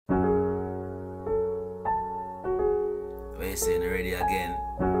you say, ready again?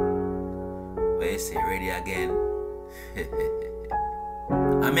 What you say, ready again?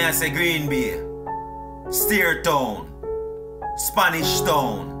 I say Green Bay, Steer Town, Spanish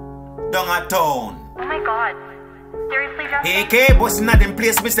Town, Donga Town. Oh my god. Seriously, Justin? AK boss inna them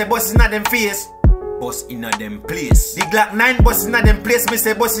place, me say boss inna them face. Boss inna them place. The Glock 9 boss inna them place, me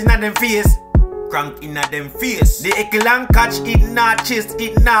say boss inna them face. Crank inna them face. The Ekelang catch it na chest,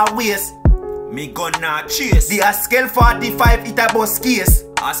 it na waist. Me gun na chase. The Askel 45 it a boss case.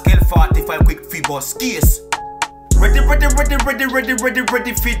 Askel 45 quick fi boss case. Ready for them. When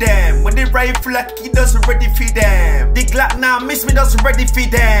the rifle a kid does ready for them. The Glock now miss me does ready for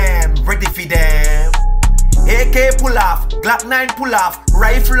them. Ready for them. AK pull off, Glock 9 pull off,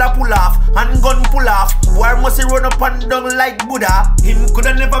 rifle a pull off, handgun pull off. Boy must he run up and down like Buddha. Him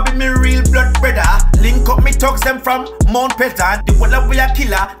coulda never be me real blood brother. Link up me thugs them from Mount Pelton. The walla we a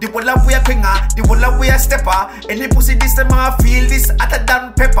killer, the walla we a pinger, the walla we a stepper. Any pussy this them a feel this hotter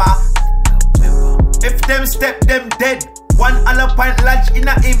than pepper. If them step them dead. One Alpine lodge in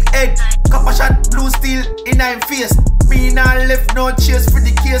a him head. Copper shot blue steel in a him face. Me nah left no chase for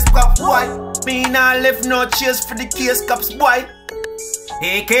the case cops boy. Me nah left no chase for the case cops boy.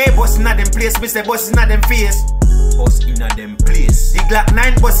 AK boss inna them place, me say boss inna them face. Boss inna them place. The Glock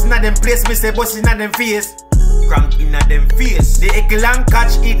 9 boss inna them place, me say boss inna them face. Crank inna them face. The Ekelang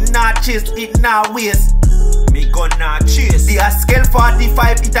catch it na chase, it na waist. Me gun na chase. The Askel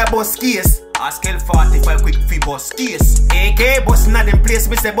 45 it a boss case. Askel 45 quick fi boss case. AK boss inna them place,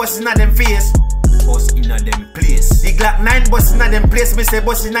 me say boss inna them face. Boss inna them place. The Glock 9 boss inna them place, me say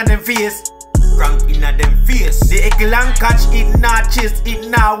boss inna them face. Crank inna them face. The Ekelang catch it na chase, it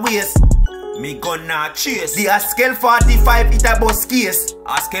na waist. Me gun na chase. The Askel 45 it a boss case.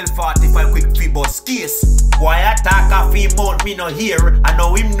 Askel 45 quick fi boss case. Boy attack a fi mount me no hear. I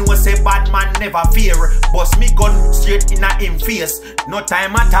know him know say bad man never fear. Bust me gun straight inna him face. No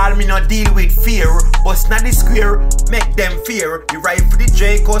time at all me no deal with fear. Bust na the square, make them fear. The rifle the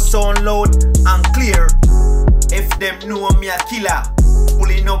Draco sound loud and clear. If them know me a killer,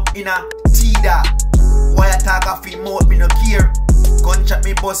 pulling up in a Tida. Boy attack a fi mount me no care. Gunshot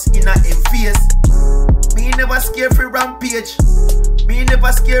me bust inna him face. Me never scared for rampage. Me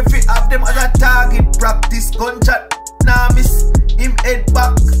never scared for have them as a target. Practice gunshot, nah miss him head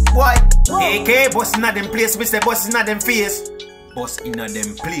back, boy. AK bust inna them place, me say bust inna them face. Bust inna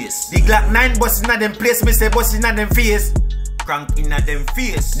them place. The Glock 9 bust inna them place, me say bust inna them face. Crank inna them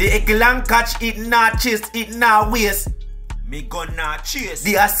face. The Ekelang catch it na chase, it na waist. Me gun na chase.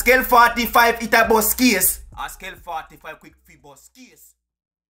 The Askel 45 it a boss case. Askel 45 quick fi boss case.